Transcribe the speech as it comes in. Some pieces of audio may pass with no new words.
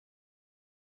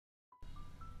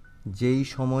যেই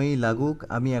সময়ই লাগুক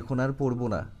আমি এখন আর পড়ব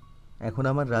না। এখন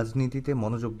আমার রাজনীতিতে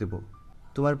মনোযোগ দেব।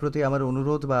 তোমার প্রতি আমার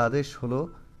অনুরোধ বা আদেশ হলো,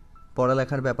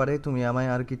 পড়ালেখার ব্যাপারে তুমি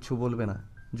আমায় আর কিচ্ছু বলবে না,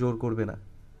 জোর করবে না।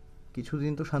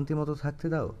 কিছুদিন তো শান্তিমতো থাকতে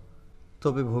দাও।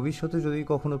 তবে ভবিষ্যতে যদি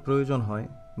কখনো প্রয়োজন হয়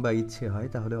বা ইচ্ছে হয়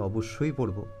তাহলে অবশ্যই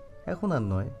পড়ব, এখন আর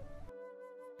নয়।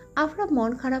 আফরা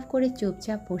মন খারাপ করে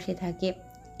চুপচাপ বসে থাকে।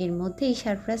 এর মধ্যেই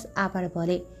সারফরাজ আবার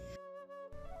বলে,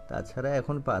 তাছাড়া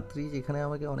এখন পাত্রী যেখানে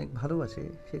আমাকে অনেক ভালোবাসে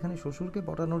সেখানে শ্বশুরকে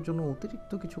পটানোর জন্য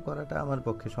অতিরিক্ত কিছু করাটা আমার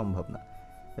পক্ষে সম্ভব না।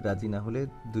 রাজি না হলে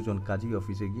দুজন কাজী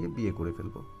অফিসে গিয়ে বিয়ে করে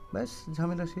ফেলবো, ব্যাস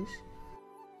ঝামেলা শেষ।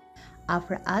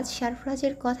 আফরা আজ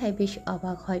সারফরাজের কথায় বেশ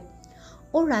অবাক হয়।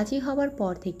 ও রাজি হবার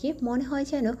পর থেকে মনে হয়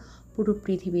যেন পুরো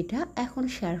পৃথিবীটা এখন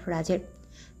সারফরাজের।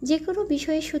 যে কোনো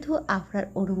বিষয়ে শুধু আফরার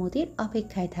অনুমতির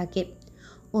অপেক্ষায় থাকে।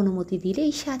 অনুমতি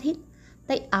দিলেই স্বাধীন।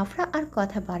 তাই আফরা আর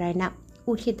কথা বাড়ায় না,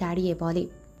 উঠে দাঁড়িয়ে বলে,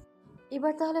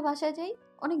 এবার তাহলে বাসায় যাই,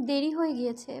 অনেক দেরি হয়ে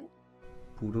গিয়েছে।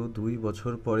 পুরো 2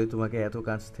 বছর পরে তোমাকে এত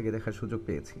কাছ থেকে দেখার সুযোগ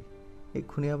পেয়েছি,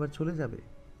 এক্ষুনি আবার চলে যাবে?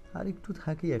 আর একটু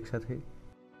থাকি একসাথে।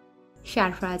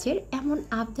 সারফরাজের এমন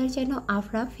আবদার যেন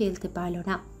আফরা ফেলতে পারল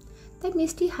না। তাই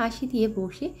মিষ্টি হাসি দিয়ে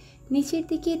বসে নিচের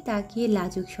দিকে তাকিয়ে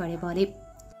লাজুক স্বরে বলে,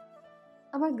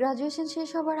 আমার গ্রাজুয়েশন শেষ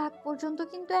হবার আগ পর্যন্ত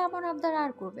কিন্তু এমন আবদার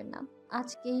আর করবেন না,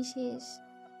 আজকেই শেষ।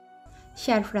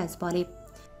 সারফরাজ বলে,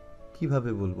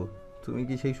 কিভাবে বলবো? তুমি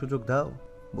কি সেই সুযোগ দাও?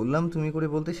 বললাম তুমি করে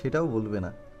বলতে, সেটাও বলবে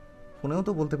না। ফোনেও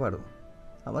তো বলতে পারো।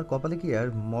 আমার কপালে কি আর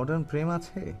মডার্ন প্রেম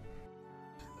আছে?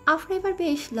 আফরা এবার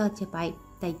বেশ লজ্জা পায়,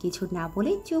 তাই কিছু না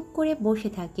বলে চুপ করে বসে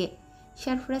থাকে।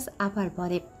 সারফরাজ আবার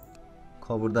বলে,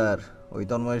 খবরদার, ওই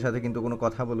তন্ময়ের সাথে কিন্তু কোনো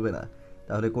কথা বলবে না,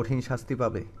 তাহলে কঠিন শাস্তি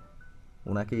পাবে।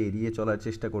 ওনাকে এড়িয়ে চলার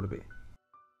চেষ্টা করবে।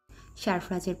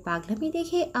 সারফরাজের পাগলামি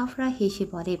দেখে আফরা হেসে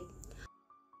বলে,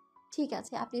 ঠিক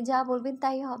আছে, আপনি যা বলবেন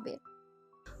তাই হবে।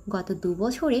 গত 2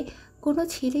 বছরে কোনো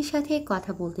ছেলের সাথে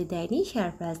কথা বলতে দেয়নি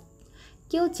সারফরাজ।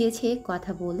 কেউ যেছে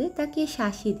কথা বললে তাকে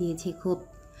শাসিয়ে দিয়েছে খুব।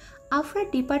 আফরার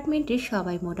ডিপার্টমেন্টের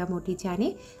সবাই মোটামুটি জানে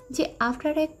যে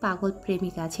আফরার এক পাগল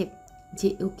প্রেমিক আছে, যে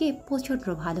ওকে প্রচণ্ড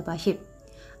ভালোবাসে।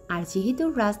 আর যেহেতু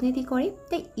রাজনীতি করে,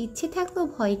 তাই ইচ্ছে থাকলেও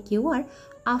ভয় কেউ আর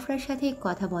আফরার সাথে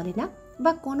কথা বলে না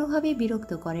বা কোনোভাবে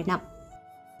বিরক্ত করে না।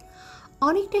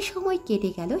 অনেকটা সময়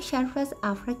কেটে গেল, সারফরাজ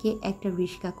আফরাকে একটা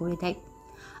রিক্সা করে দেয়।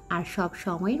 আর সব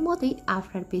সময়ের মতোই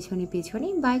আফরার পেছনে পেছনে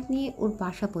বাইক নিয়ে ওর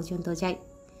বাসা পর্যন্ত যায়।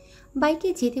 বাইকে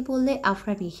যেতে বললে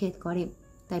আফরা নিষেধ করে,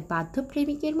 তাই বাধ্য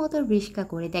প্রেমিকের মতো রিক্সা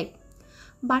করে দেয়।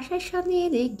 বাসার সামনে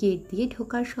এলে গেট দিয়ে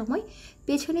ঢোকার সময়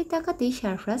পেছনে তাকাতেই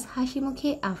সারফরাজ হাসি মুখে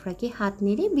আফরাকে হাত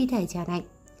নেড়ে বিদায় জানায়।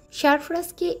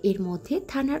 সারফরাজকে এর মধ্যে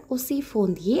থানার ওসি ফোন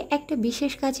দিয়ে একটা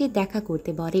বিশেষ কাজে দেখা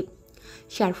করতে বলে।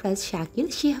 সারফরাজ শাকিল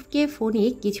শিহাবকে ফোনে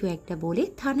কিছু একটা বলে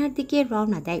থানার দিকে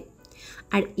রওনা দেয়।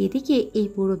 আর এদিকে এই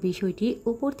পুরো বিষয়টি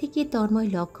উপর থেকে তন্ময়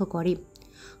লক্ষ্য করে।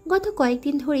 গত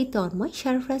কয়েকদিন ধরেই তন্ময়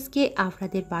সারফরাজকে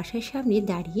আফরাদের বাসার সামনে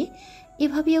দাঁড়িয়ে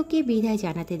এভাবে ওকে বিদায়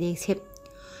জানাতে দেখছে।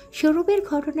 সৌরভের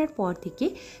ঘটনার পর থেকে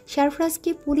সারফরাজকে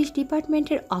পুলিশ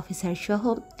ডিপার্টমেন্টের অফিসার সহ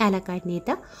এলাকার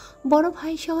নেতা, বড়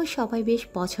ভাই সহ সবাই বেশ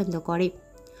পছন্দ করে।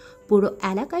 পুরো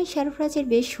এলাকায় সারফরাজের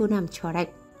বেশ সুনাম ছড়ায়।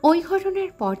 ওই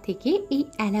ঘটনার পর থেকে এই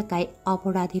এলাকায়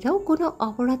অপরাধীরাও কোনো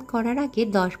অপরাধ করার আগে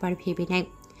 10 বার ভেবে নেয়।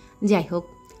 যাই হোক,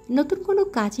 নতুন কোনো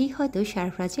কাজেই হয়তো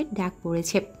সারফরাজের ডাক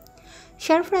পড়েছে।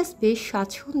 সারফরাজ বেশ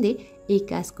স্বাচ্ছন্দ্যে এই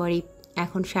কাজ করে।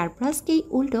 এখন সারফরাজকেই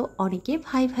উল্টো অনেকে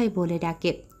ভাই ভাই বলে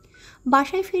ডাকে।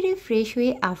 বাসায় ফিরে ফ্রেশ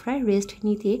হয়ে আফরা রেস্ট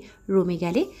নিতে রুমে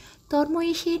গেলে তন্ময়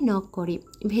এসে নক করে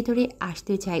ভেতরে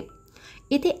আসতে চায়।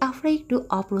 এতে আফরা একটু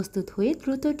অপ্রস্তুত হয়ে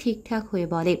দ্রুত ঠিকঠাক হয়ে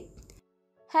বলে,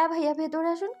 হ্যাঁ ভাইয়া, ভেতরে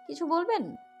আসুন, কিছু বলবেন?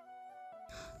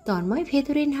 তন্ময়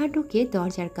ভেতরে না ঢুকে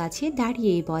দরজার কাছে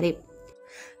দাঁড়িয়েই বলে,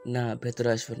 না, ভেতরে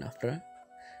আসবেন আপনারা,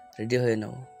 রেডি হয়ে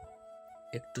নাও,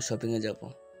 একটু শপিংয়ে যাব।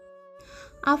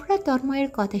 আফরা তন্ময়ের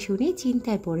কথা শুনে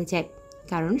চিন্তায় পড়ে যায়।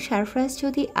 কারণ সারফরাজ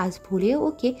যদি আজ ভুলেও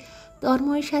ওকে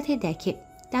তন্ময়ের সাথে দেখে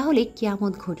তাহলে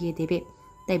কিয়ামত ঘটিয়ে দেবে।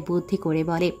 তাই বুদ্ধি করে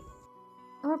বলে,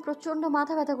 আমার প্রচন্ড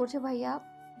মাথা ব্যথা করছে ভাইয়া,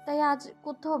 তাই আজ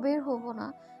কোথাও বের হবো না।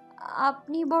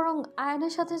 আপনি বরং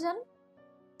আয়নের সাথে যান।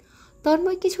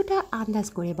 তন্ময় কিছুটা আন্দাজ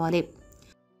করে বলে,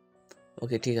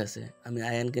 ওকে ঠিক আছে, আমি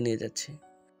আয়ানকে নিয়ে যাচ্ছি।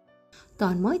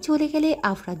 তন্ময় চলে গেলে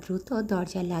আফরা দ্রুত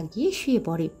দরজা লাগিয়ে শুয়ে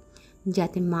পড়ে,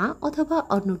 যাতে মা অথবা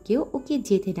অন্য কেউ ওকে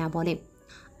যেতে না বলে।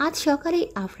 আজ সকালেই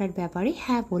আফরার ব্যাপারে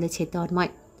হ্যাঁ বলেছে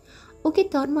তন্ময়। ওকে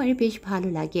তন্ময়ের বেশ ভালো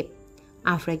লাগে।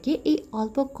 আফরাকে এই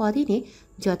অল্প কদিনে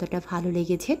যতটা ভালো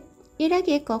লেগেছে, এর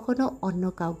আগে কখনো অন্য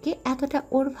কাউকে এতটা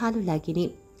ওর ভালো লাগেনি।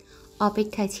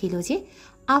 অপেক্ষায় ছিল যে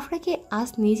আফরাকে আজ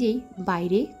নিজেই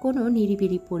বাইরে কোনো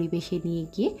নিরিবিলি পরিবেশে নিয়ে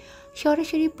গিয়ে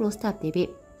সরাসরি প্রস্তাব দেবে।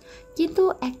 কিন্তু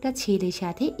একটা ছেলের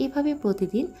সাথে এভাবে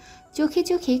প্রতিদিন চোখে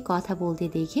চোখে কথা বলতে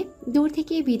দেখে, দূর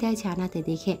থেকে বিদায় জানাতে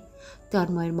দেখে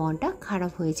তন্ময়ের মনটা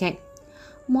খারাপ হয়ে যায়।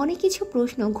 মনে কিছু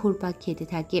প্রশ্ন ঘুরপাক খেতে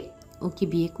থাকে। ওকে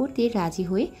বিয়ে করতে রাজি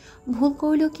হয়ে ভুল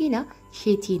করল কিনা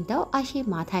সে চিন্তাও আসে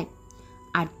মাথায়।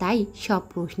 আর তাই সব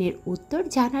প্রশ্নের উত্তর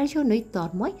জানার জন্যই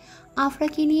তন্ময়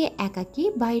আফরাকে নিয়ে একাকী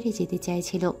বাইরে যেতে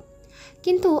চাইছিল।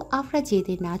 কিন্তু আফরা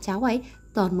যেতে না চাওয়ায়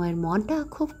তন্ময়ের মনটা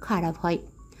খুব খারাপ হয়।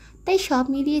 তাই সব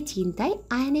মিলিয়ে চিন্তায়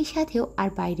আয়ানের সাথেও আর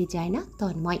বাইরে যায় না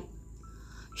তন্ময়।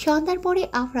 সন্ধ্যার পরে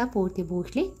আফরা পড়তে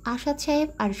বসলে আসাদ সাহেব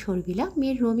আর শর্মিলা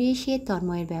মেয়ের রুমে এসে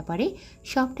তন্ময়ের ব্যাপারে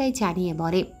সবটাই জানিয়ে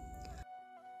বলে।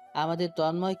 আমাদের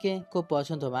তন্ময়কে খুব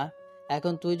পছন্দ মা।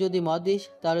 এখন তুই যদি মত দিস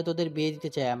তাহলে তোদের বিয়ে দিতে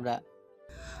চাই আমরা।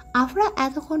 আফরা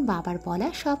এতক্ষণ বাবার বলা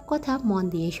সব কথা মন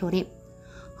দিয়ে শোনে।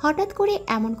 হঠাৎ করে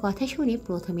এমন কথা শুনে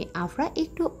প্রথমে আফরা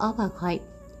একটু অবাক হয়।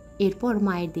 এরপর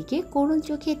মায়ের দিকে করুণ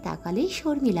চোখে তাকালে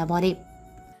শর্মিলা বলে,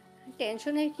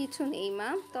 টেনশনের কিছু নেই মা,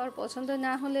 তোর পছন্দ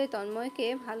না হলে তন্ময়কে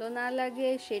ভালো না লাগে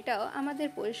সেটাও আমাদের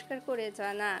পরিষ্কার করে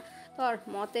জানা। তোর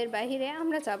মতের বাহিরে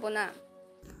আমরা যাব না।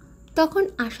 তখন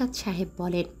আসাদ সাহেব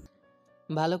বলেন,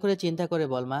 ভালো করে চিন্তা করে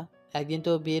বল মা, একদিন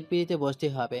তো বিয়ের পিড়িতে বসতে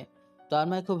হবে।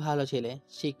 তন্ময় খুব ভালো ছেলে,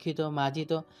 শিক্ষিত,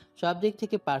 মার্জিত, সব দিক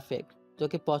থেকে পারফেক্ট,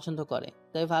 তোকে পছন্দ করে।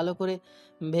 তাই ভালো করে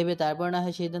ভেবে তারপর না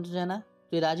হয় সিদ্ধান্ত জানা।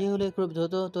 তুই রাজি হলে খুব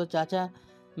দ্রুত তোর চাচা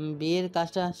বিয়ের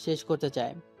কাজটা শেষ করতে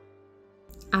চায়।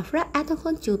 আফরা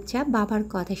এতক্ষণ চুপচাপ বাবার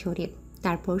কথা শোনে,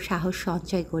 তারপর সাহস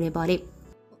সঞ্চয় করে বলে,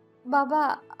 বাবা,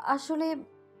 আসলে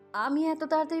আমি এত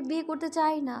তাড়াতাড়ি বিয়ে করতে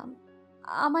চাই না।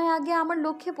 আমায় আগে আমার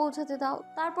লক্ষ্যে পৌঁছাতে দাও,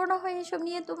 তারপর না হয় এসব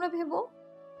নিয়ে তোমরা ভেবো।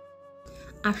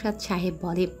 আসাদ সাহেব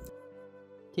বলে,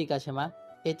 ঠিক আছে মা,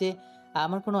 এতে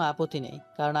আমার কোনো আপত্তি নেই,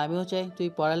 কারণ আমিও চাই তুই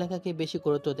পড়ালেখাকে বেশি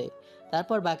গুরুত্ব দে,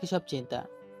 তারপর বাকি সব চিন্তা।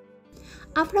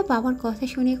 আফরা বাবার কথা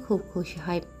শুনে খুব খুশি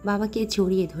হয়, বাবাকে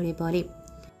জড়িয়ে ধরে বলে,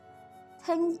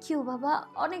 থ্যাংক ইউ বাবা,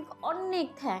 অনেক অনেক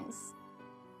থ্যাঙ্কস।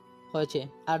 হয়েছে,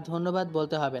 আর ধন্যবাদ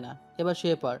বলতে হবে না, এবার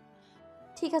শুয়ে পড়।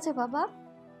 ঠিক আছে বাবা।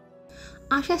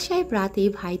 আসাদ সাহেব রাতে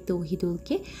ভাই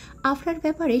তৌহিদুলকে আফরার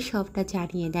ব্যাপারে সবটা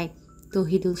জানিয়ে দেয়।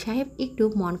 তৌহিদুল সাহেব একটু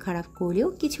মন খারাপ করলেও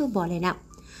কিছু বলে না,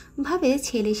 ভাবে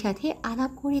ছেলের সাথে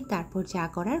আলাপ করে তারপর যা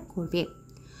করার করবে।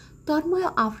 তন্ময়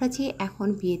আফরা যে এখন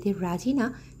বিয়েতে রাজি না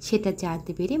সেটা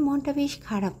জানতে পেরে মনটা বেশ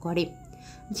খারাপ করে।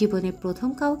 জীবনে প্রথম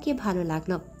কাউকে ভালো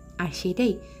লাগলো, আর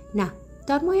সেটাই না,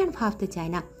 তন্ময় আর ভাবতে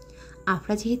চায় না।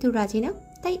 আফরা যেহেতু রাজি না,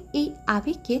 তাই এই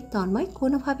আবেগকে তন্ময়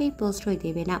কোনোভাবেই প্রশ্রয়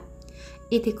দেবে না।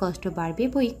 এতে কষ্ট বাড়বে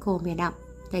বই কমবে না।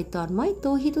 তাই তন্ময়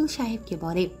তৌহিদুল সাহেবকে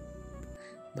বলে,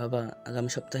 বাবা, আগামী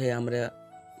সপ্তাহে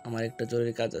আমার একটা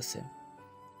জরুরি কাজ আছে,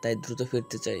 তাই দ্রুত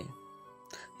ফিরতে চাই।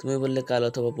 তুমি বললে কাল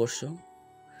অথবা পরশু,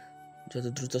 যত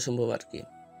দ্রুত সম্ভব আর কি।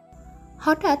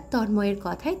 হঠাৎ তন্ময়ের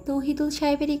কথায় তৌহিদুল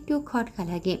সাহেবের একটু খটকা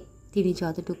লাগে। তিনি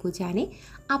যতটুকু জানে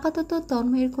আপাতত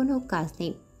তন্ময়ের কোনো কাজ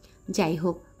নেই। যাই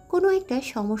হোক, কোনো একটা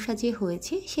সমস্যা যে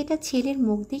হয়েছে সেটা ছেলের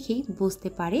মুখ দেখেই বুঝতে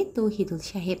পারে তৌহিদুল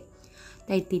সাহেব।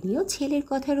 তাই তিনিও ছেলের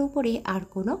কথার উপরে আর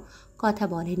কোনো কথা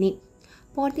বলেনি।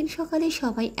 পরদিন সকালে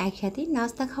সবাই একসাথে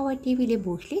নাস্তা খাওয়ার টেবিলে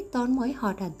বসলে তন্ময়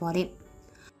হঠাৎ বলে,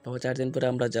 বাবা, 4 দিন পরে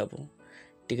আমরা যাব,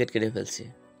 টিকিট কেটে ফেলছি।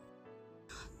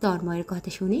 তন্ময়ের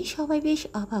কথা শুনে সবাই বেশ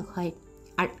অবাক হয়।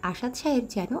 আর আসাদ সাহেব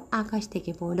যেন আকাশ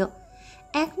থেকে পড়ল।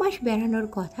 1 মাস বেড়ানোর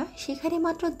কথা, সেখানে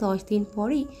মাত্র 10 দিন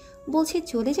পরেই বলছে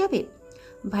চলে যাবে।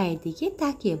 ভাইয়ের দিকে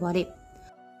তাকিয়ে বলে,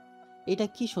 এটা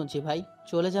কি শুনছি ভাই,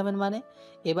 চলে যাবেন মানে?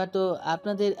 এবার তো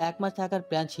আপনাদের 1 মাস থাকার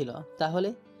প্ল্যান ছিল তাহলে।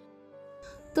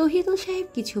 তৌহিদুল সাহেব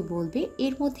কিছু বলবে,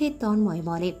 এর মধ্যে তন্ময়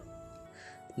বলে,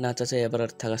 না চাচা, এবার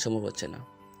আর থাকা সম্ভব হচ্ছে না,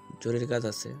 জরুরি কাজ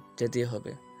আছে, যেতেই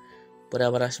হবে, পরে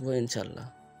আবার আসবো ইনশাল্লাহ।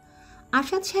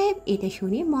 আসাদ সাহেব এটা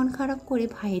শুনে মন খারাপ করে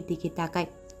ভাইয়ের দিকে তাকায়,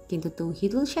 কিন্তু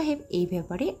তৌহিদুল সাহেব এই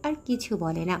ব্যাপারে আর কিছু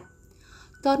বলে না।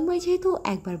 তন্ময় যেহেতু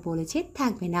একবার বলেছে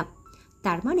থাকবে না,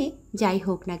 তার মানে যাই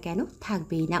হোক না কেন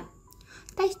থাকবেই না।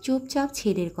 তাই চুপচাপ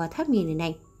ছেলের কথা মেনে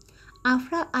নেয়।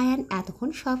 আফরা আয়ান এতক্ষণ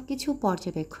সব কিছু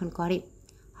পর্যবেক্ষণ করে।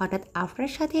 হঠাৎ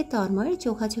আফরার সাথে তন্ময়ের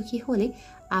চোখাচোখি হলে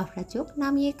আফরা চোখ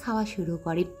নামিয়ে খাওয়া শুরু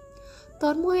করে।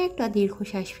 তন্ময় একটা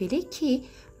দীর্ঘশ্বাস ফেলে খেয়ে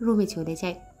রুমে চলে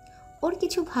যায়। ওর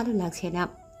কিছু ভালো লাগছে না,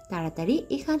 তাড়াতাড়ি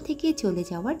এখান থেকে চলে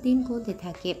যাওয়ার দিন গুনতে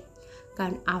থাকে।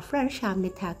 কারণ আফরার সামনে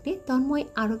থাকলে তন্ময়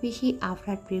আরও বেশি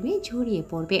আফরার প্রেমে জড়িয়ে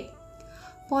পড়বে।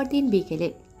 পরদিন বিকেলে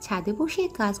ছাদে বসে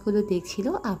কাজগুলো দেখছিল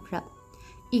আফরা।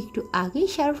 একটু আগেই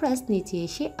সারফরাজ নিচে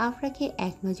এসে আফরাকে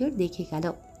এক নজর দেখে গেল।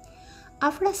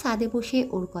 আফরা ছাদে বসে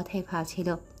ওর কথাই ভাবছিল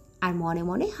আর মনে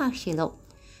মনে হাসছিল।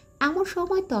 এমন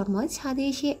সময় তন্ময় ছাদে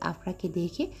এসে আফরাকে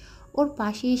দেখে ওর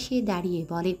পাশে এসে দাঁড়িয়ে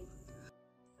বলে,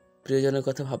 প্রিয়জনের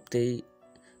কথা ভাবতেই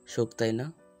শোক, তাই না?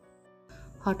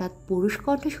 হঠাৎ পুরুষ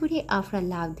কণ্ঠ শুনে আফরা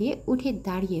লাফ দিয়ে উঠে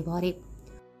দাঁড়িয়ে বলে,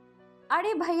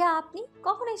 আরে ভাইয়া, আপনি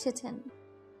কখন এসেছেন?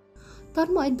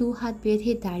 তন্ময় দু হাত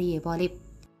বেঁধে দাঁড়িয়ে বলে,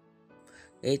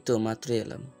 এই তো মাত্রই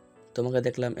এলাম, তোমাকে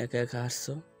দেখলাম একা একা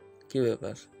হাসছো, কি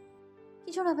ব্যাপার?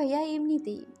 কিছু না ভাইয়া,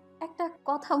 এমনিতেই একটা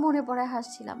কথা মনে পড়ে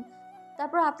হাসছিলাম।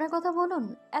 তারপর আপনার কথা বলুন,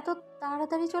 এত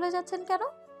তাড়াতাড়ি চলে যাচ্ছেন কেন?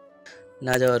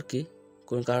 না যাওয়ার কি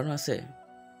কোনো কারণ আছে?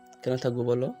 কেন থাকবো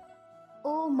বলো?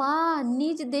 ও মা,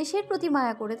 নিজ দেশের প্রতি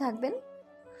মায়া করে থাকবেন?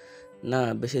 না,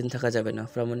 বেশি দিন থাকা যাবে না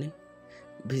প্রামাণি।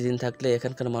 বেশি দিন থাকলে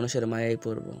এখানকার মানুষের মায়ায়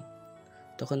পড়বো,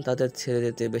 তখন তাদের ছেড়ে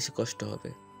যেতে বেশি কষ্ট হবে।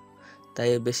 তাই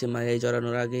বেশি মায়ায়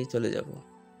জড়ানোর আগেই চলে যাব।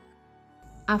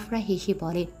 আফরা হেসে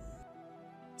বলে,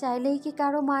 চাইলেই কি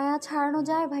কারো মায়া ছাড়ানো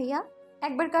যায় ভাইয়া?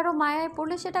 একবার কারো মায়ায়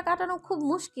পড়লে সেটা কাটানো খুব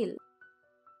মুশকিল।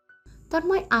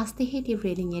 তন্ময় আস্তে হেঁটে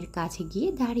রেলিংয়ের কাছে গিয়ে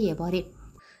দাঁড়িয়ে বলে,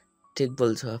 ঠিক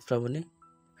বলছো প্রামাণি,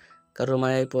 কারো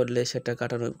মায়ায় পড়লে সেটা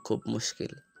কাটানো খুব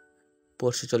মুশকিল।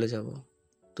 পরশু চলে যাব।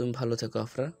 তুমি ভালো থেকো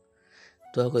আফরা।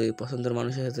 দোয়া করি পছন্দের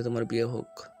মানুষের সাথে তোমার বিয়ে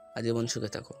হোক, আজীবন সুখে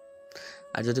থাকো।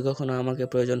 আর যদি কখনো আমাকে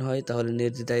প্রয়োজন হয় তাহলে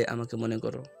নির্দ্বিধায় আমাকে মনে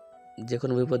করো। যে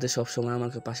কোনো বিপদে সবসময়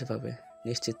আমাকে পাশে পাবে,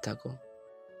 নিশ্চিত থাকো।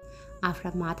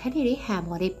 আফরা মাথা নেড়ে হ্যাঁ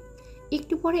বলে।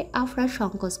 একটু পরে আফরা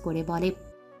সংকোচ করে বলে,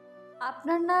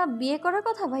 আপনার না বিয়ে করার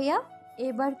কথা ভাইয়া?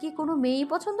 এবার কি কোনো মেয়েই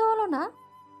পছন্দ হলো না?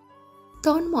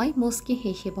 তন্ময় মুচকি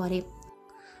হেসে বলে,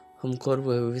 করবো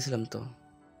ভেবেছিলাম তো,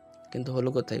 কিন্তু হলো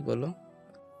কোথায় বলো?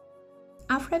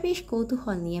 আফরা বেশ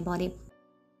কৌতূহল নিয়ে বলে,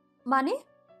 মানে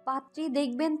পাত্রী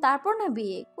দেখবেন তারপর না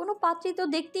বিয়ে? কোনো পাত্রী তো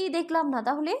দেখতেই দেখলাম না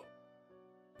তাহলে।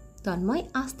 তন্ময়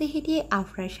আস্তে হেঁটে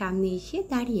আফরার সামনে এসে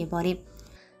দাঁড়িয়ে বলে,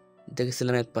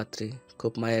 দেখেছিলাম এক পাত্রী,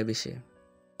 খুব মায়াবী সে,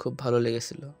 খুব ভালো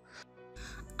লেগেছিল।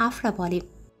 আফরা বলে,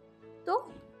 তো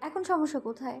এখন সমস্যা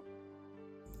কোথায়?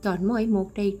 তন্ময়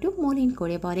মুখটা একটু মলিন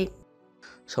করে বলে,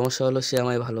 সমস্যা হলো সে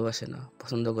আমায় ভালোবাসে না,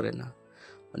 পছন্দ করে না।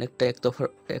 অনেকটা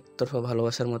একতরফা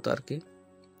ভালোবাসার মতো আর কি।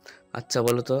 আচ্ছা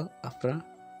বলো তো আফরা,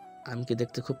 আমি কি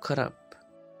দেখতে খুব খারাপ?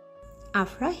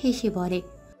 আফরা হেসে বলে,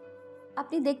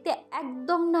 আপনি দেখতে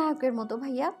একদম নায়কের মতো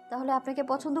ভাইয়া, তাহলে আপনাকে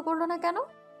পছন্দ করলো না কেন?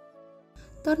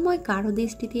 তন্ময় কারো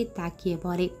দৃষ্টিতে তাকিয়ে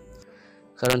বলে,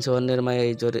 কারণ সে অন্যের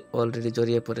মায়ায় অলরেডি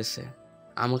জড়িয়ে পড়েছে।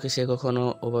 আমাকে সে কখনো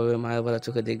ওভাবে মায়া ভরা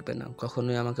চোখে দেখবে না,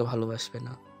 কখনোই আমাকে ভালোবাসবে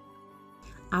না।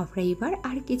 আফরা এবার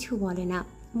আর কিছু বলে না,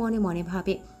 মনে মনে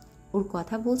ভাবে ওর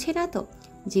কথা বলছে না তো।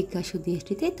 জিজ্ঞাসু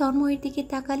দৃষ্টিতে তন্ময়ের দিকে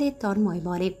তাকালে তন্ময়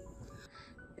বলে,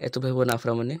 এত ভেবো না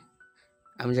আফরামণি,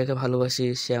 আমি যাকে ভালোবাসি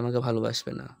সে আমাকে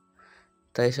ভালোবাসবে না,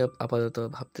 তাই সব আপাতত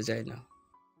ভাবতে চাই না।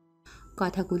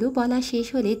 কথাগুলো বলা শেষ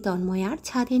হলে তন্ময় আর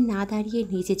ছাদে না দাঁড়িয়ে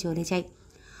নিচে চলে যায়।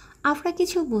 আফরা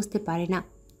কিছু বুঝতে পারে না,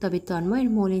 তবে তন্ময়ের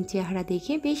মলিন চেহারা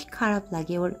দেখে বেশ খারাপ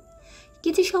লাগে ওর।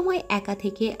 কিছু সময় একা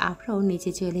থেকে আফরাও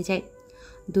নিচে চলে যায়।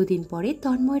 দুদিন পরে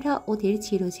তন্ময়রা ওদের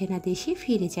চিরচেনা দেশে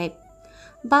ফিরে যায়।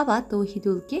 বাবা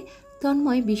তৌহিদুলকে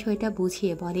তন্ময় বিষয়টা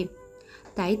বুঝিয়ে বলে,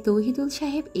 তাই তৌহিদুল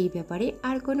সাহেব এই ব্যাপারে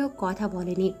আর কোনো কথা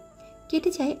বলেনি।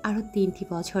 কেটে যায় আরও 3টি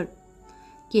বছর।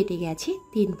 কেটে গেছে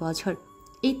 3 বছর।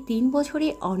 এই 3 বছরে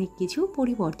অনেক কিছু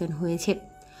পরিবর্তন হয়েছে।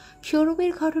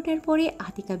 সৌরভের ঘটনার পরে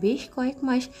আতিকা বেশ কয়েক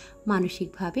মাস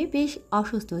মানসিকভাবে বেশ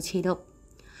অসুস্থ ছিল।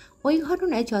 ওই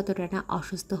ঘটনায় যতটা না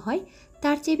অসুস্থ হয়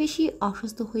তার চেয়ে বেশি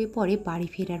অসুস্থ হয়ে পড়ে বাড়ি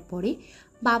ফেরার পরে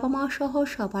বাবা মা সহ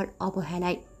সবার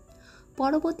অবহেলায়।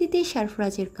 পরবর্তীতে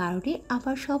সারফরাজের কারণে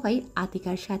আবার সবাই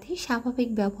আতিকার সাথে স্বাভাবিক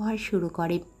ব্যবহার শুরু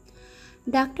করে।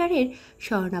 ডাক্তারের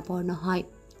শরণাপন্ন হয়।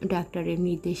 ডাক্তারের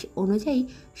নির্দেশ অনুযায়ী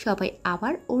সবাই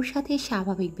আবার ওর সাথে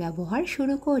স্বাভাবিক ব্যবহার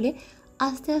শুরু করলে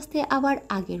আস্তে আস্তে আবার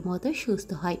আগের মতো সুস্থ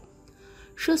হয়।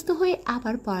 সুস্থ হয়ে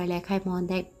আবার পড়ালেখায় মন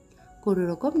দেয়। কোনো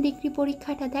রকম ডিগ্রি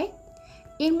পরীক্ষাটা দেয়।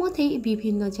 এর মধ্যেই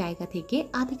বিভিন্ন জায়গা থেকে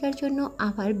আতিকার জন্য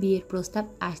আবার বিয়ের প্রস্তাব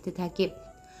আসতে থাকে।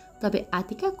 তবে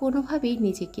আতিকা কোনোভাবেই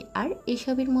নিজেকে আর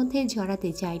এসবের মধ্যে জড়াতে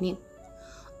চায়নি।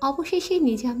 অবশেষে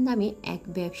নিজাম নামে এক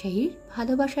ব্যবসায়ীর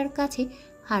ভালোবাসার কাছে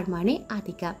হার মানে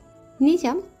আতিকা।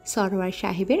 নিজাম সরোয়ার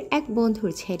সাহেবের এক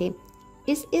বন্ধুর ছেলে।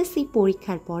 এসএসসি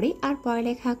পরীক্ষার পরে আর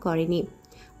পড়ালেখা করেনি,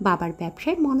 বাবার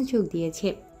ব্যবসায় মনোযোগ দিয়েছে।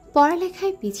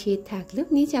 পড়ালেখায় পিছিয়ে থাকলেও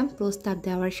নিজাম প্রস্তাব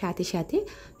দেওয়ার সাথে সাথে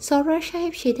সরোয়ার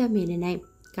সাহেব সেটা মেনে নেয়,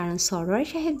 কারণ সরোয়ার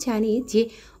সাহেব জানে যে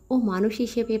ও মানুষ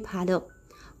হিসেবে ভালো।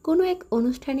 কোনো এক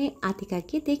অনুষ্ঠানে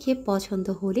আতিকাকে দেখে পছন্দ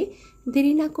হলে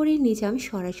দেরি না করে নিজাম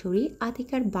সরাসরি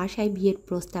আতিকার বাসায় বিয়ের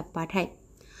প্রস্তাব পাঠায়।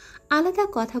 আলাদা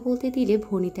কথা বলতে দিলে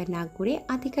ভনিতা না করে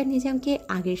আতিকা নিজামকে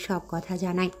আগের সব কথা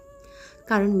জানায়,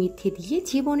 কারণ মিথ্যে দিয়ে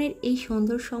জীবনের এই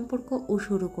সুন্দর সম্পর্ক ও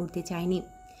শুরু করতে চায়নি।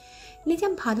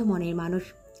 নিজাম ভালো মনের মানুষ,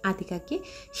 আতিকাকে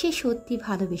সে সত্যি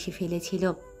ভালোবেসে ফেলেছিল,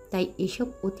 তাই এসব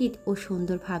অতীত ও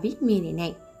সুন্দরভাবেই মেনে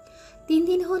নেয়। 3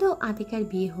 দিন হলো আতিকার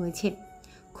বিয়ে হয়েছে।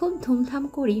 খুব ধুমধাম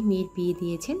করেই মেয়ের বিয়ে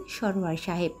দিয়েছেন সরোয়ার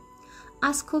সাহেব।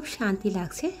 আজ খুব শান্তি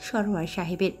লাগছে সরোয়ার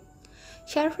সাহেবের।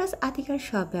 সারফরাজ আতিকার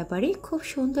সব ব্যাপারে খুব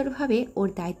সুন্দরভাবে ওর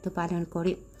দায়িত্ব পালন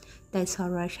করে, তাই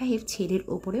সরোয়ার সাহেব ছেলের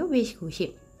ওপরেও বেশ খুশি।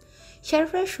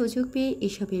 সারফরাজ সুযোগ পেয়ে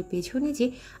এসবের পেছনে যে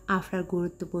আফরার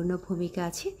গুরুত্বপূর্ণ ভূমিকা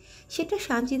আছে সেটা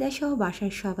সানজিদা সহ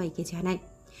বাসার সবাইকে জানায়।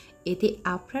 এতে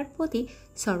আফরার প্রতি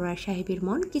সরোয়ার সাহেবের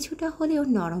মন কিছুটা হলেও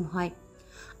নরম হয়।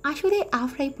 আসলে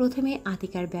আফরাই প্রথমে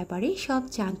আতিকার ব্যাপারে সব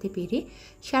জানতে পেরে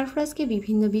সারফরাজকে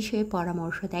বিভিন্ন বিষয়ে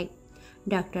পরামর্শ দেয়।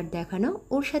 ডাক্তার দেখানো,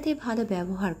 ওর সাথে ভালো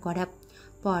ব্যবহার করা,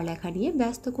 পড়ালেখা নিয়ে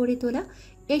ব্যস্ত করে তোলা,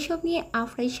 এসব নিয়ে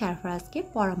আফরাই সারফরাজকে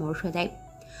পরামর্শ দেয়।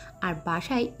 আর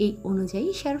বাসায় এই অনুযায়ী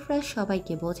সারফরাজ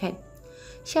সবাইকে বোঝায়।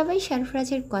 সবাই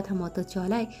সারফরাজের কথা মতো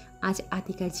চলায় আজ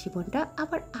আতিকার জীবনটা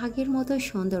আবার আগের মতো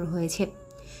সুন্দর হয়েছে।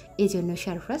 এজন্য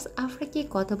সারফরাজ আফরাকে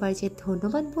কতবার যে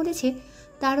ধন্যবাদ বলেছে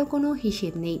তারও কোনো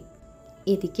হিসেব নেই।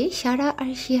 এদিকে সারা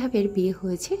আর শিহাবের বিয়ে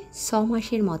হয়েছে 6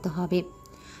 মাসের মতো হবে।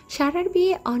 সারার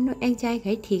বিয়ে অন্য এক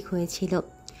জায়গায় ঠিক হয়েছিল।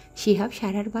 শিহাব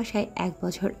সারার বাসায় 1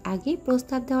 বছর আগে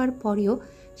প্রস্তাব দেওয়ার পরেও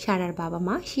সারার বাবা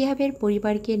মা শিহাবের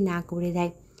পরিবারকে না করে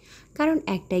দেয়। কারণ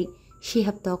একটাই,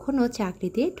 শিহাব তখনও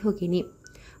চাকরিতে ঢোকেনি,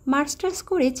 মাস্টার্স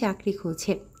করে চাকরি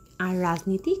খুঁজছে আর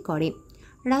রাজনীতি করে।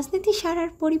 রাজনীতি সারার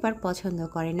পরিবার পছন্দ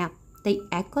করে না, তাই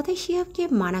এক কথায় শিহাবকে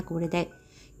মানা করে দেয়।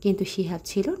 কিন্তু শিহাব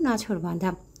ছিল নাছোড়বান্ধা,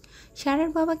 সারার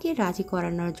বাবাকে রাজি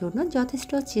করানোর জন্য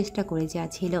যথেষ্ট চেষ্টা করে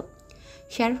যাচ্ছিল।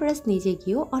 সারফরাজ নিজে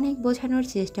গিয়েও অনেক বোঝানোর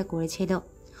চেষ্টা করেছিল,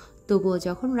 তবুও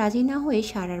যখন রাজি না হয়ে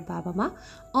সারার বাবা মা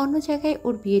অন্য জায়গায়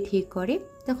ওর বিয়ে ঠিক করে,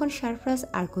 তখন সারফরাজ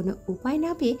আর কোনো উপায়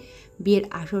না পেয়ে বিয়ের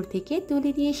আসর থেকে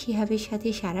তুলে নিয়ে শিহাবের সাথে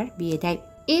সারার বিয়ে দেয়।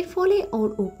 এর ফলে ওর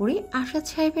উপরে আসাদ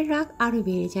সাহেবের রাগ আরও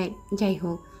বেড়ে যায়। যাই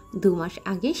হোক, 2 মাস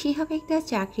আগে শিহাব একটা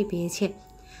চাকরি পেয়েছে।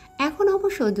 এখন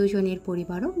অবশ্য দুজনের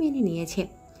পরিবারও মেনে নিয়েছে,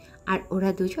 আর ওরা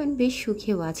দুজন বেশ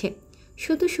সুখেও আছে।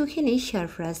 শুধু সুখে নেই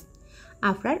সারফরাজ।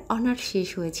 আফরার অনার্স শেষ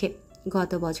হয়েছে।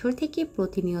 গত বছর থেকে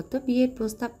প্রতিনিয়ত বিয়ের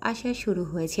প্রস্তাব আসা শুরু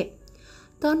হয়েছে।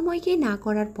 তন্ময়কে না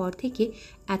করার পর থেকে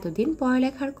এতদিন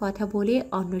পড়ালেখার কথা বলে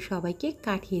অন্য সবাইকে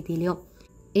কাটিয়ে দিলেও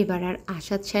এবার আর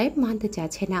আসাদ সাহেব মানতে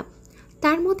চাচ্ছে না।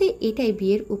 তার মতে এটাই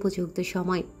বিয়ের উপযুক্ত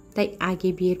সময়, তাই আগে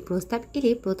বিয়ের প্রস্তাব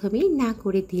এলে প্রথমেই না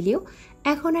করে দিলেও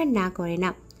এখন আর না করে না।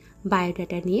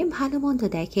 বায়োডাটা নিয়ে ভালো মন্দ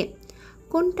দেখে,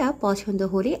 কোনটা পছন্দ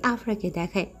হলে আফরাকে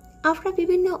দেখায়। আফরা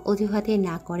বিভিন্ন অজুহাতে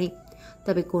না করে,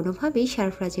 তবে কোনোভাবেই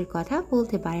সারফরাজের কথা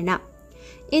বলতে পারে না।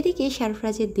 এদিকে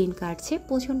সারফরাজের দিন কাটছে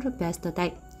প্রচণ্ড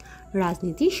ব্যস্ততায়।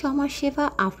 রাজনীতি, সমাজসেবা,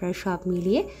 আফরার সব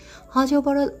মিলিয়ে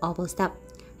হজবরল অবস্থা।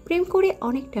 প্রেম করে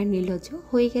অনেকটা নির্লজ্জ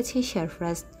হয়ে গেছে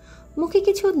সারফরাজ। মুখে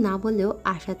কিছু না বললেও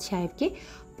আসাদ সাহেবকে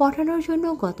পটানোর জন্য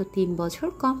গত 3 বছর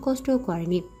কম কষ্টও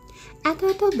করেনি।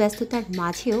 এত ব্যস্ততার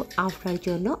মাঝেও আফরার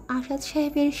জন্য আসাদ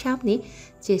সাহেবের সামনে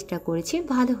চেষ্টা করেছে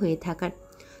ভালো হয়ে থাকার,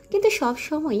 কিন্তু সব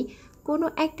সময়ই কোনো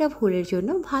একটা ভুলের জন্য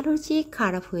ভালোর চেয়ে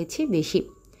খারাপ হয়েছে বেশি।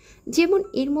 যেমন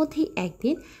এর মধ্যেই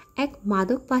একদিন এক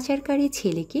মাদক পাচারকারী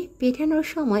ছেলেকে পেটানোর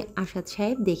সময় আসাদ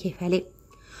সাহেব দেখে ফেলে।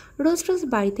 রোজ রোজ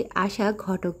বাড়িতে আসা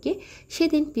ঘটককে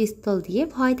সেদিন পিস্তল দিয়ে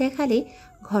ভয় দেখালে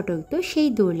ঘটক তো সেই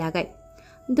দৌড় লাগায়।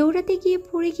 দৌড়াতে গিয়ে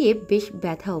পড়ে গিয়ে বেশ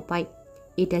ব্যথাও পায়।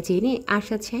 এটা জেনে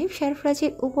আসাদ সাহেব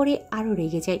সারফরাজের উপরে আরও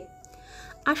রেগে যায়।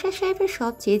 আসাদ সাহেবের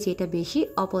সবচেয়ে যেটা বেশি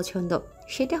অপছন্দ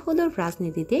সেটা হলো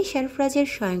রাজনীতিতে সারফরাজের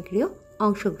স্বয়ংক্রিয়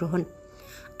অংশগ্রহণ।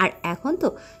 আর এখন তো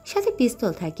সাথে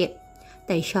পিস্তল থাকে,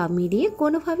 তাই সব মিলিয়ে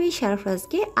কোনোভাবেই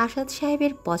সারফরাজকে আসাদ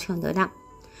সাহেবের পছন্দ না।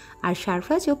 আর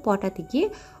সারফরাজও পটাতে গিয়ে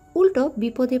উল্টো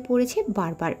বিপদে পড়েছে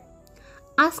বারবার।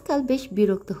 আজকাল বেশ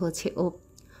বিরক্ত হচ্ছে ও।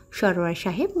 সরোয়ার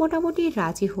সাহেব মোটামুটি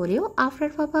রাজি হলেও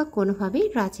আফরার বাবা কোনোভাবেই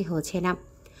রাজি হচ্ছে না।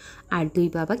 আর 2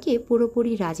 বাবাকে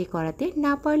পুরোপুরি রাজি করাতে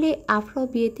না পারলে আফরাও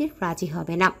বিয়েতে রাজি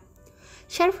হবে না।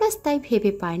 সারফরাজ তাই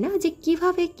ভেবে পায় না যে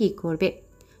কিভাবে কি করবে।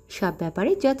 সব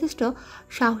ব্যাপারে যথেষ্ট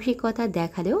সাহসিকতা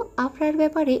দেখালেও আফরার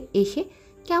ব্যাপারে এসে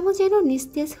কেমন যেন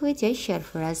নিস্তেজ হয়ে যায়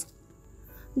সারফরাজ।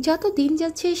 যত দিন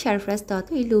যাচ্ছে সারফরাজ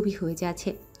ততই লোভী হয়ে যাচ্ছে।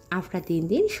 আফরা দিন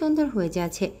দিন সুন্দর হয়ে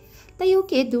যাচ্ছে, তাই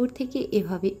ওকে দূর থেকে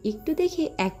এভাবে একটু দেখে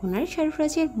এখন আর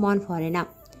সারফরাজের মন ভরে না।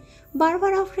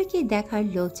 বারবার আফরাকে দেখার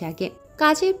লোভ জাগে।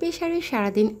 কাজের প্রেসারে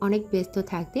সারাদিন অনেক ব্যস্ত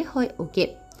থাকতে হয় ওকে।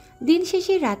 দিন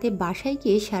শেষে রাতে বাসায়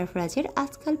গিয়ে সারফরাজের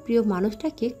আজকাল প্রিয়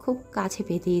মানুষটাকে খুব কাছে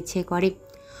পেতে ইচ্ছে করে,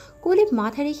 কোলে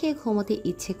মাথা রেখে ঘুমোতে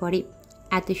ইচ্ছে করে।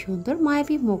 এত সুন্দর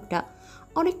মায়াবী মুখটা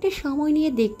অনেকটা সময়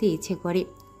নিয়ে দেখতে ইচ্ছে করে,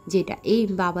 যেটা এই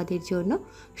বাবাদের জন্য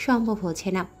সম্ভব হচ্ছে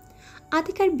না।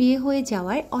 আতিকার বিয়ে হয়ে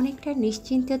যাওয়ায় অনেকটা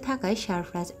নিশ্চিন্ত থাকায়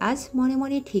সারফরাজ আজ মনে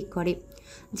মনে ঠিক করে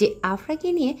যে আফরাকে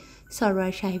নিয়ে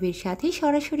সরোয়ার সাহেবের সাথে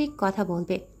সরাসরি কথা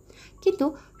বলবে। কিন্তু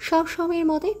সব সময়ের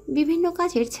মতো বিভিন্ন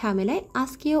কাজের ঝামেলায়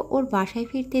আজকেও ওর বাসায়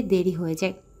ফিরতে দেরি হয়ে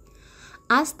যায়।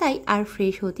 আজ তাই আর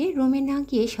ফ্রেশ হতে রুমে না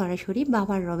গিয়ে সরাসরি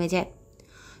বাবার রুমে যায়।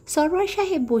 সরোয়ার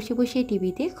সাহেব বসে বসে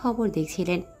টিভিতে খবর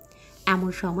দেখছিলেন।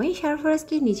 এমন সময়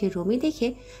সারফরাজকে নিজের রুমে দেখে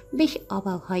বেশ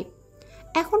অবাক হয়।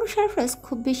 এখনও সারফরাজ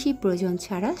খুব বেশি প্রয়োজন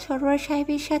ছাড়া সরোয়ার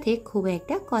সাহেবের সাথে খুব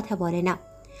একটা কথা বলে না,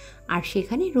 আর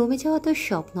সেখানে রুমে যাওয়া তো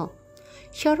স্বপ্ন।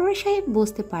 সরোয়ার সাহেব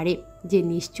বুঝতে পারে যে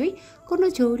নিশ্চয়ই কোনো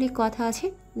জরুরি কথা আছে,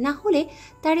 না হলে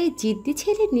তার এই জিদ্দি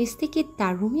ছেলের নিচ থেকে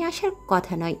তার রুমে আসার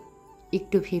কথা নয়।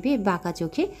 একটু ভেবে বাঁকা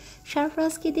চোখে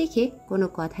সারফরাজকে দেখে কোনো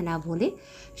কথা না বলে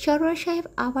সরোয়ার সাহেব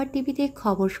আবার টিভিতে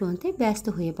খবর শুনতে ব্যস্ত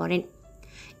হয়ে পড়েন।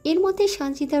 এর মধ্যে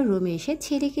সঞ্চিতার রুমে এসে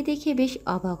ছেলেকে দেখে বেশ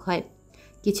অবাক হয়।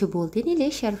 কিছু বলতে নিলে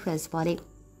সারফরাজ বলে,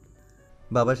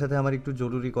 বাবার সাথে আমার একটু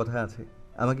জরুরি কথা আছে,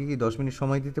 আমাকে কি 10 মিনিট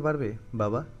সময় দিতে পারবে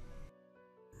বাবা?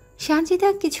 সঞ্চিতা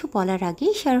কিছু বলার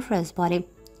আগেই সারফরাজ বলে,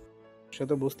 সে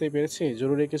তো বুঝতেই পেরেছি,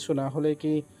 জরুরি কিছু না হলে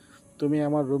কি তুমি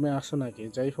আমার রুমে আসো নাকি?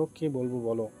 যাই হোক, কি বলবো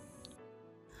বলো।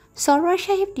 সরোয়ার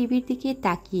সাহেব টিভির দিকে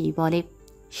তাকিয়েই বলে।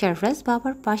 সারফরাজ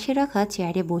বাবার পাশে রাখা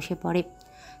চেয়ারে বসে পড়ে।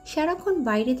 সারাক্ষণ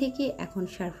বাইরে থেকে এখন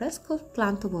সারফরাজ খুব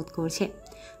ক্লান্ত বোধ করছে,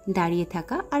 দাঁড়িয়ে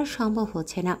থাকা আর সম্ভব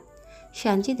হচ্ছে না।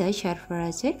 সঞ্চিতা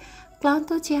সারফরাজের ক্লান্ত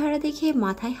চেহারা দেখে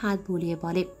মাথায় হাত বুলিয়ে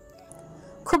বলে,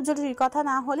 খুব জরুরি কথা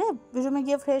না হলে রুমে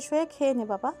গিয়ে ফ্রেশ হয়ে খেয়ে নে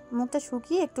বাবা, মুখটা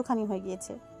শুকিয়ে একটুখানি হয়ে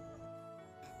গিয়েছে।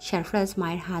 সারফরাজ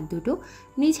মায়ের হাত দুটো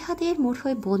নিজ হাতের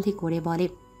মুঠোয় বন্দি করে বলে,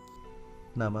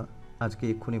 না মা, আজকে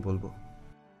এক্ষুনি বলবো।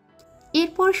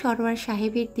 এরপর সরোয়ার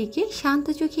সাহেবের দিকে শান্ত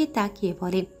চোখে তাকিয়ে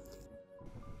বলে,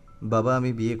 বাবা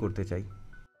আমি বিয়ে করতে চাই।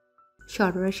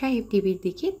 সরোয়ার সাহেব টিভির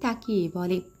দিকে তাকিয়ে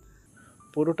বলে,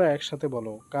 পুরোটা একসাথে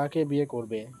বলো, কাকে বিয়ে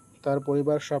করবে, তার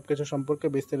পরিবার সবকিছু সম্পর্কে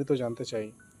বিস্তারিত জানতে চাই।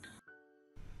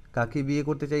 কাকে বিয়ে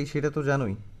করতে চাই সেটা তো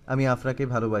জানোই, আমি আফরাকে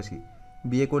ভালোবাসি।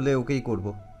 বিয়ে করলে ওকেই করব।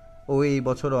 ও এই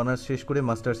বছর অনার্স শেষ করে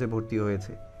মাস্টার্সে ভর্তি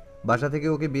হয়েছে। বাসা থেকে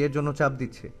ওকে বিয়ের জন্য চাপ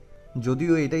দিচ্ছে,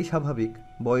 যদিও এটাই স্বাভাবিক,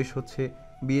 বয়স হচ্ছে,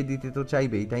 বিয়ে দিতে তো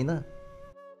চাইবেই, তাই না?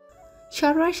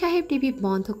 সরোয়ার সাহেব টিভি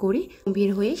বন্ধ করে বের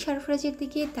হয়ে সারফরাজের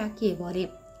দিকে তাকিয়ে বলে,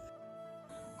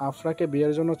 আফরাকে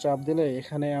বিয়ের জন্য চাপ দিলে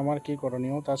এখানে আমার কি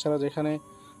করণীয়? তাছাড়া যেখানে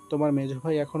তোমার মেজো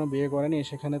ভাই এখনো বিয়ে করেনি,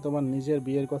 সেখানে তোমার নিজের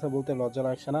বিয়ের কথা বলতে লজ্জা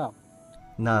লাগছে না?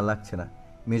 না, লাগছে না।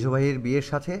 মেজো ভাইয়ের বিয়ের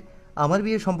সাথে আমার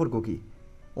বিয়ের সম্পর্ক কি?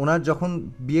 ওনার যখন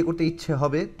বিয়ে করতে ইচ্ছে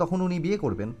হবে তখন উনি বিয়ে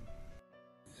করবেন।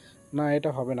 না,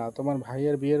 এটা হবে না। তোমার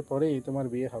ভাইয়ের বিয়ের পরেই তোমার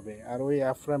বিয়ে হবে। আর ওই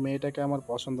আফরা মেয়েটাকে আমার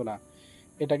পছন্দ না।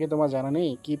 এটা কি তোমার জানা নেই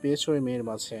কি পেয়েছো ওই মেয়ের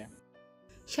মাঝে?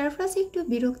 সারফরাজ একটু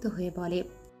বিরক্ত হয়ে বলে,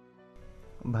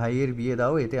 ভাইয়ের বিয়ে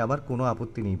দাও, এতে আমার কোনো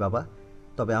আপত্তি নেই বাবা,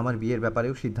 তবে আমার বিয়ের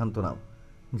ব্যাপারেও সিদ্ধান্ত নাও।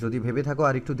 যদি ভেবে থাকো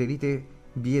আর একটু দেরিতে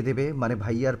বিয়ে দেবে, মানে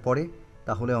ভাইয়ার পরে,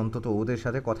 তাহলে অন্তত ওদের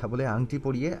সাথে কথা বলে আংটি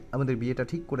পরিয়ে আমাদের বিয়েটা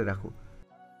ঠিক করে রাখো।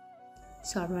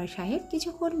 সরোয়ার সাহেব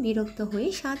কিছুক্ষণ বিরক্ত হয়ে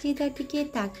সঞ্চিতার দিকে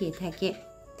তাকিয়ে থাকে,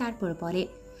 তারপর বলে,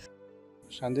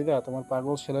 সঞ্জিতা, তোমার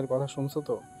পাগল ছেলের কথা শুনছো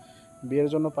তো? বিয়ের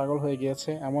জন্য পাগল হয়ে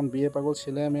গিয়েছে। এমন বিয়ে পাগল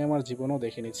ছেলে আমি আমার জীবনেও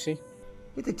দেখে নিচ্ছি।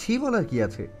 এতে ছি বলার কি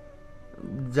আছে?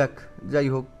 যাক, যাই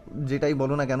হোক, যেটাই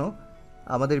বলো না কেন,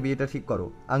 আমাদের বিয়েটা ঠিক করো,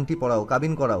 আংটি পরাও,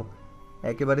 কাবিন করাও,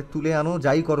 একেবারে তুলে আনো,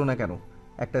 যাই করো না কেন,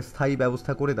 একটা স্থায়ী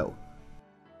ব্যবস্থা করে দাও।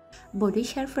 বলে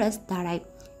সারফরাজ দাঁড়ায়।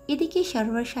 এদিকে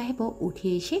সরোয়ার সাহেবও উঠে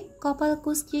এসে কপাল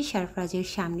কুঁচকিয়ে সারফরাজের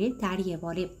সামনে দাঁড়িয়ে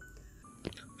বলে,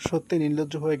 সত্যি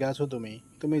নির্লজ্জ হয়ে গেছো তুমি।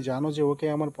 তুমি জানো যে ওকে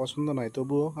আমার পছন্দ নয়,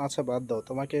 তবুও। আচ্ছা বাদ দাও,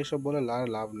 তোমাকে এসব বলে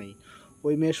লাভ নেই।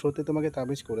 ওই মেয়ে সত্যি তোমাকে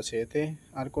তাবিজ করেছে, এতে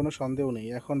আর কোনো সন্দেহ নেই।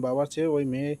 এখন বাবার চেয়ে ওই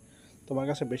মেয়ে তোমার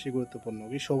কাছে বেশি গুরুত্বপূর্ণ।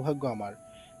 কি সৌভাগ্য আমার!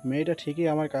 মেয়েটা ঠিকই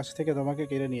আমার কাছ থেকে তোমাকে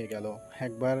কেড়ে নিয়ে গেল।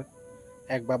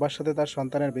 এক বাবার সাথে তার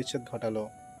সন্তানের বিচ্ছেদ ঘটালো।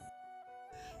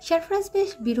 সারফরাজ বেশ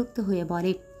বিরক্ত হয়ে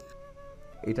বলে,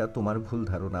 এটা তোমার ভুল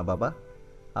ধারণা বাবা।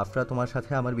 আফরা তোমার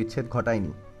সাথে আমার বিচ্ছেদ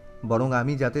ঘটায়নি, বরং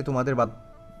আমি যাতে তোমাদের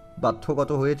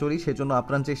বাধ্যগত হয়ে চলি সেজন্য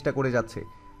আপ্রাণ চেষ্টা করে যাচ্ছে।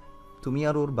 তুমি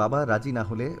আর ওর বাবা রাজি না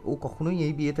হলে ও কখনোই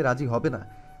এই বিয়েতে রাজি হবে না।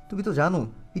 তুমি তো জানো,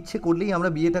 ইচ্ছে করলেই আমরা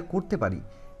বিয়েটা করতে পারি,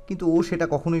 কিন্তু ও সেটা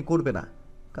কখনোই করবে না,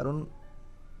 কারণ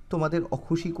তোমাদের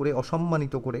অখুশি করে,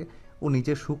 অসম্মানিত করে ও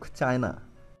নিজের সুখ চায় না।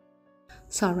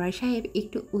 সরোয়ার সাহেব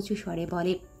একটু উঁচু স্বরে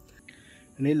বলে,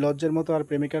 নির্লজ্জের মতো আর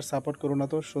প্রেমিকার সাপোর্ট করো না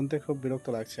তো, শুনতে খুব বিরক্ত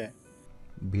লাগছে।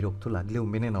 বিরক্ত লাগলেও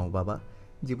মেনে নাও বাবা,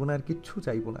 জীবনে আর কিচ্ছু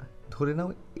চাইবো না। ধরে নাও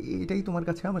এটাই তোমার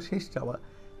কাছে আমার শেষ চাওয়া।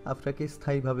 আপনাকে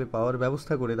স্থায়ীভাবে পাওয়ার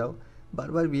ব্যবস্থা করে দাও।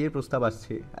 বারবার বিয়ের প্রস্তাব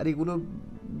আসছে, আর এগুলো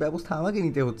ব্যবস্থা আমাকে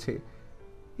নিতে হচ্ছে,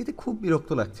 এতে খুব বিরক্ত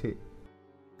লাগছে।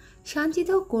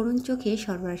 সঞ্চিতাও করুণ চোখে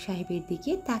সরোয়ার সাহেবের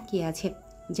দিকে তাকিয়ে আছে,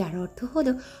 যার অর্থ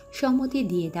হলো সম্মতি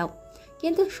দিয়ে দাও।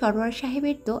 কিন্তু সরোয়ার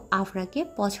সাহেবের তো আফরাকে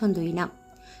পছন্দই না।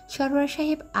 সরোয়ার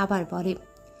সাহেব আবার বলে,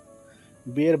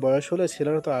 বিয়ের বয়স হলে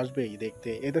ছেলেরা তো আসবেই দেখতে,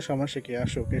 এতে সমস্যা কি?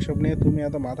 আসুক, এসব নিয়ে তুমি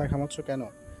এত মাথা ঘামাচ্ছ কেন?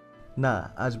 না,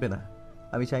 আসবে না।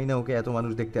 আমি চাই না ওকে এত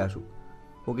মানুষ দেখতে আসুক,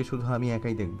 ওকে শুধু আমি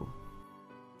একাই দেখব।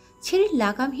 ছেলের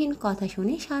লাগামহীন কথা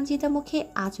শুনে সঞ্চিতা মুখে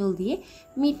আঁচল দিয়ে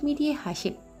মিটমিটিয়ে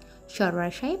হাসে।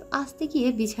 সরোয়ার সাহেব আস্তে গিয়ে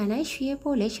বিছানায় শুয়ে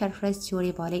পড়লে সারফরাজ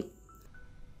জোরে বলে,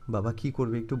 বাবা কি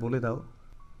করবে একটু বলে দাও,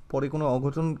 পরে কোনো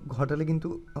অঘটন ঘটালে কিন্তু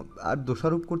আর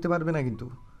দোষারোপ করতে পারবে না কিন্তু।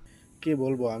 কি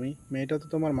বলবো আমি, মেয়েটা তো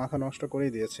তোমার মাথা নষ্ট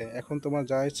করেই দিয়েছে। এখন তোমার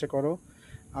যা ইচ্ছে করো,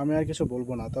 আমি আর কিছু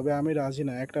বলবো না। তবে আমি রাজি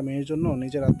না একটা মেয়ের জন্য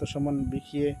নিজের আত্মসম্মান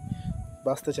বিকিয়ে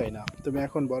বাঁচতে চাই না। তুমি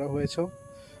এখন বড় হয়েছো,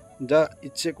 যা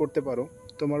ইচ্ছে করতে পারো।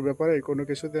 তোমার ব্যাপারে কোনো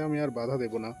কিছুতে আমি আর বাধা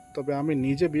দেব না। তবে আমি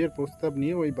নিজে বিয়ের প্রস্তাব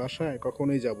নিয়ে ওই বাসায়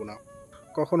কখনোই যাব না,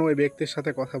 কখনো ওই ব্যক্তির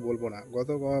সাথে কথা বলবো না। গত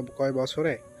কয়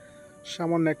বছরে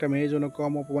সামান্য একটা মেয়ের জন্য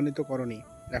কম অপমানিত করনি।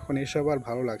 এখন এসব আর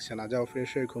ভালো লাগছে না, যাও ফ্রেশ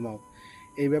হয়ে ঘুমাও।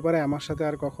 এই ব্যাপারে আমার সাথে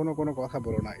আর কখনো কোনো কথা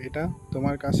বলো না, এটা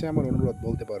তোমার কাছে আমার অনুরোধ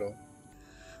বলতে পারো।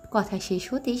 কথা শেষ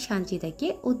হতেই সানজিদাকে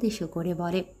উদ্দেশ্য করে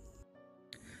বলে।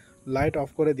 লাইট অফ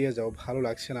করে দিয়ে যাও, ভালো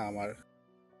লাগছে না আমার।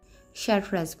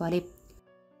 সারফরাজ বলে,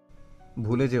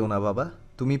 ভুলে যেও না বাবা,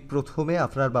 তুমি প্রথমে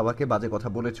আফরার বাবাকে বাজে কথা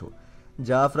বলেছো।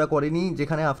 যা আফরা করেনি,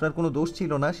 যেখানে আফরার কোনো দোষ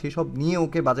ছিল না, সেসব নিয়ে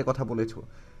ওকে বাজে কথা বলেছো।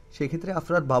 সেক্ষেত্রে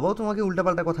আফরার বাবাও তোমাকে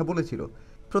উল্টাপাল্টা কথা বলেছিল।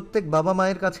 প্রত্যেক বাবা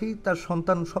মায়ের কাছেই তার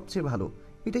সন্তান সবচেয়ে ভালো,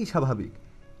 এটাই স্বাভাবিক।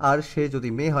 আর সে যদি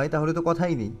মেয়ে হয় তাহলে তো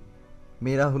কথাই নেই,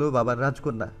 মেয়েরা হলো বাবার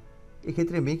রাজকন্যা।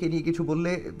 এক্ষেত্রে মেয়েকে নিয়ে কিছু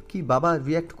বললে কি বাবা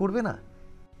রিয়্যাক্ট করবে না?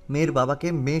 মেয়ের বাবাকে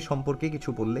মেয়ে সম্পর্কে কিছু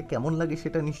বললে কেমন লাগে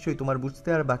সেটা নিশ্চয়ই তোমার বুঝতে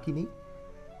আর বাকি নেই।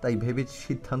 তাই ভেবে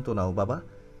সিদ্ধান্ত নাও বাবা,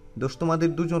 দোষ তোমাদের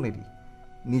দুজনেরই।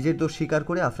 নিজের দোষ স্বীকার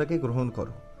করে আফরাকে গ্রহণ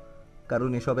করো, কারণ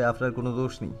এসবে আফরার কোনো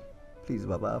দোষ নেই। প্লিজ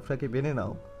বাবা, আফরাকে মেনে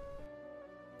নাও।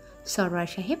 সরওয়ার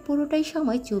সাহেব পুরোটাই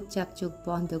সময় চুপচাপ চোখ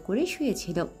বন্ধ করে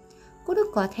শুয়েছিল, কোনো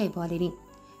কথাই বলেনি।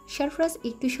 সারফরাজ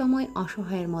একটু সময়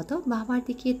অসহায়ের মতো বাবার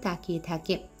দিকে তাকিয়ে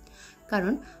থাকে,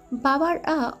 কারণ বাবার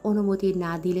অনুমতি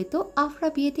না দিলে তো আফরা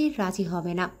বিয়েতে রাজি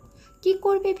হবে না। কি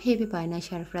করবে ভেবে পায় না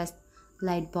সারফরাজ।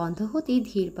 লাইট বন্ধ হতেই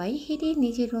ধীর পায়ে হেঁটে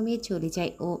নিজের রুমে চলে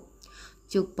যায় ও।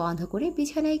 চোখ বন্ধ করে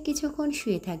বিছানায় কিছুক্ষণ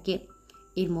শুয়ে থাকে।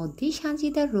 এর মধ্যেই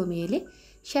সানজিদার রুমে এলে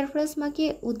সারফরাজ মাকে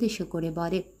উদ্দেশ্য করে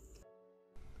বলে,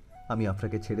 আমি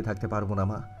আফরাকে ছেড়ে থাকতে পারবো না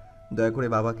মা, দয়া করে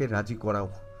বাবাকে রাজি করাও।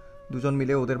 দুজন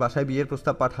মিলে ওদের বাসায় বিয়ের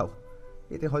প্রস্তাব পাঠাও,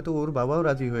 এতে হয়তো ওর বাবাও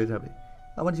রাজি হয়ে যাবে।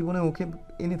 আমার জীবনে ওকে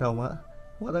এনে দাও মা,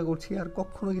 ওয়াদা করছি আর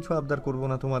কখনো কিছু আবদার করবো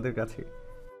না তোমাদের কাছে।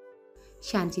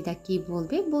 সানজিদা কি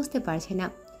বলবে বুঝতে পারছে না।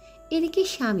 এদিকে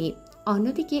স্বামী,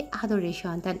 অন্যদিকে আদরের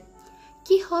সন্তান।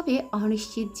 কি হবে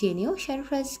অনিশ্চিত জেনেও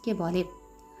সারফরাজকে বলে,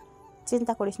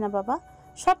 চিন্তা করিস না বাবা,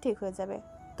 সব ঠিক হয়ে যাবে।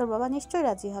 তোর বাবা নিশ্চয়ই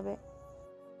রাজি হবে।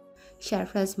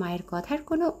 সারফরাজ মায়ের কথার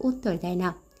কোনো উত্তর দেয় না।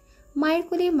 মায়ের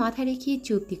কোলে মাথা রেখে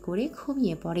চুপটি করে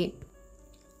ঘুমিয়ে পড়ে।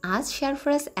 আজ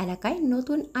সারফরাজ এলাকায়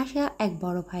নতুন আসা এক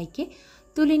বড় ভাইকে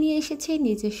তুলে নিয়ে এসেছে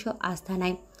নিজস্ব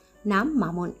আস্তানায়। নাম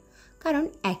মামুন, কারণ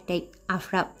একটাই,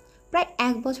 আফরা। প্রায়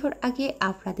 1 বছর আগে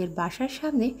আফরাদের বাসার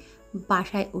সামনে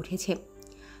বাসায় উঠেছে।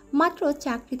 মাত্র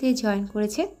চাকরিতে জয়েন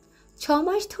করেছে। 6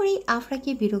 মাস ধরেই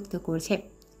আফরাকে বিরক্ত করছে।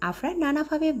 আফরা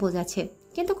নানাভাবে বোঝাচ্ছে,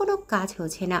 কিন্তু কোনো কাজ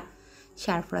হচ্ছে না।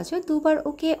 সারফরাজও 2বার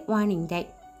ওকে ওয়ার্নিং দেয়,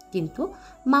 কিন্তু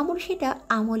মামুন সেটা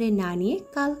আমলে না নিয়ে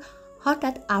কাল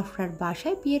হঠাৎ আফরার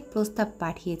বাসায় বিয়ের প্রস্তাব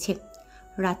পাঠিয়েছে।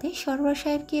 রাতে সরওয়ার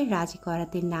সাহেবকে রাজি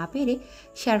করাতে না পেরে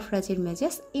সারফরাজের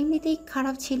মেজাজ এমনিতেই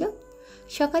খারাপ ছিল।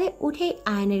 সকালে উঠেই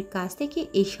আয়নের কাছ থেকে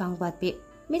এই সংবাদ পেয়ে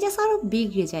মেজাজ আরও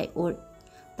বিগড়ে যায় ওর।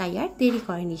 তাই আর দেরি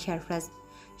করেনি সারফরাজ।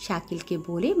 শাকিলকে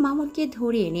বলে মামুনকে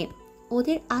ধরে এনে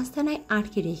ওদের আস্তানায়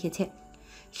আটকে রেখেছে।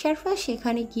 সারফরাজ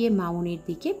সেখানে গিয়ে মামুনের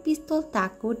দিকে পিস্তল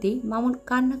তাক করতেই মামুন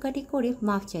কান্নাকাটি করে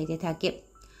মাফ চাইতে থাকে,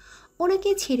 ওনাকে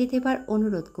ছেড়ে দেবার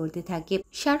অনুরোধ করতে থাকে।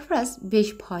 সারফরাজ বেশ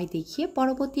ভয় দেখিয়ে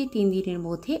পরবর্তী 3 দিনের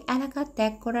মধ্যে এলাকা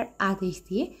ত্যাগ করার আদেশ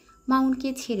দিয়ে মামুনকে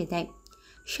ছেড়ে দেয়।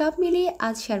 সব মিলিয়ে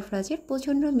আজ সারফরাজের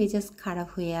প্রচণ্ড মেজাজ খারাপ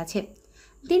হয়ে আছে।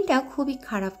 দিনটা খুবই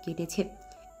খারাপ কেটেছে।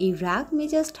 এই রাগ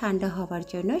মেজাজ ঠান্ডা হবার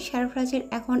জন্য সারফরাজের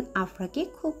এখন আফরাকে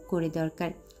খুব করে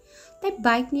দরকার। তাই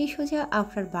বাইক নিয়ে সোজা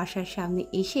আফরার বাসার সামনে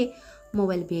এসে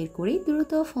মোবাইল বের করে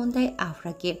দ্রুত ফোন দেয়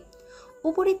আফরাকে।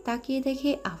 উপরে তাকিয়ে দেখে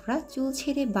আফরা চুল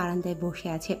ছেড়ে বারান্দায় বসে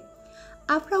আছে।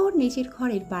 আফরা ওর নিজের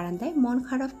ঘরের বারান্দায় মন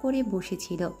খারাপ করে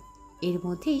বসেছিল। এর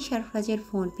মধ্যেই সারফরাজের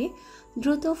ফোন পেয়ে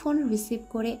দ্রুত ফোন রিসিভ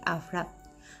করে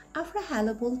আফরা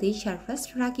হ্যালো বলতেই সারফরাজ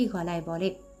রাগী গলায় বলে,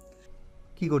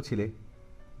 কি করছিলে?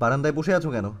 বারান্দায় বসে আছো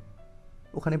কেন?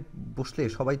 ওখানে বসলে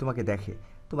সবাই তোমাকে দেখে,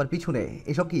 তোমার পিছনে।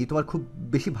 এসব কি তোমার খুব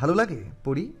বেশি ভালো লাগে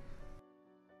পরি?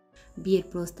 বিয়ের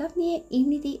প্রস্তাব নিয়ে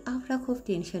এমনিতেই আফরা খুব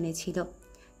টেনশনে ছিল।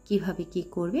 কিভাবে কি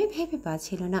করবে ভেবে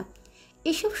পাচ্ছিল না।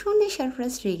 এসব শুনলে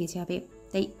সারফরাজ রেগে যাবে,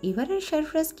 তাই এবার আর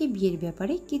সারফরাজকে বিয়ের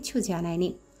ব্যাপারে কিছু জানায়নি।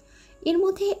 এর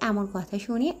মধ্যে এমন কথা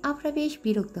শুনে আফরা বেশ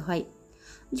বিরক্ত হয়।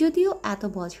 যদিও এত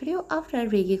বছরেও আফরা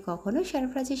রেগে কখনো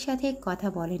সারফরাজের সাথে কথা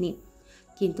বলেনি,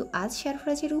 কিন্তু আজ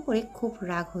সারফরাজের উপরে খুব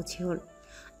রাগ হচ্ছে ওর।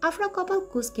 আফরা কপাল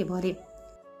কুঁচকে বলে,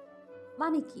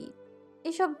 মানে কি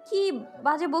এসব, কি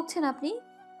বাজে বকছেন আপনি?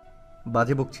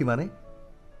 বাজে বকছি মানে?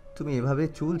 তুমি এভাবে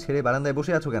চুল ছেড়ে বারান্দায়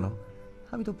বসে আছো কেন?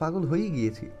 আমি তো পাগল হয়েই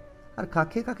গিয়েছি। আর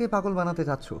কাকে কাকে পাগল বানাতে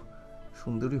চাচ্ছ?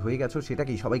 সুন্দরী হয়ে গেছো সেটা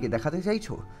কি সবাইকে দেখাতে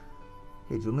চাইছো?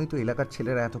 এই জন্যই তো এলাকার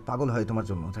ছেলেরা এত পাগল হয় তোমার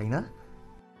জন্য, তাই না?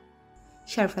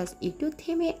 সারফরাজ একটু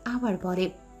থেমে আবার বলে,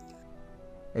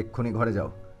 এক্ষুনি ঘরে যাও।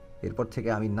 এরপর থেকে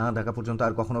আমি না ডাকা পর্যন্ত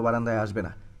আর কখনো বারান্দায় আসবে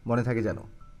না, মনে থাকে যেন।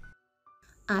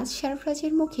 আজ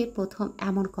সারফরাজের মুখে প্রথম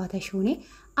এমন কথা শুনে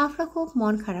আফরা খুব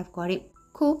মন খারাপ করে।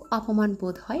 খুব অপমান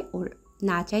বোধ হয় ওর।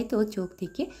 না চাইতেও চোখ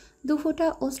থেকে দুফোঁটা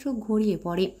অশ্রু গড়িয়ে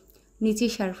পড়ে। নিচে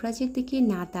সারফরাজের দিকে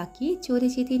না তাকিয়ে চলে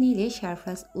যেতে নিলে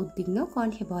সারফরাজ উদ্বিগ্ন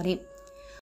কণ্ঠে বলে,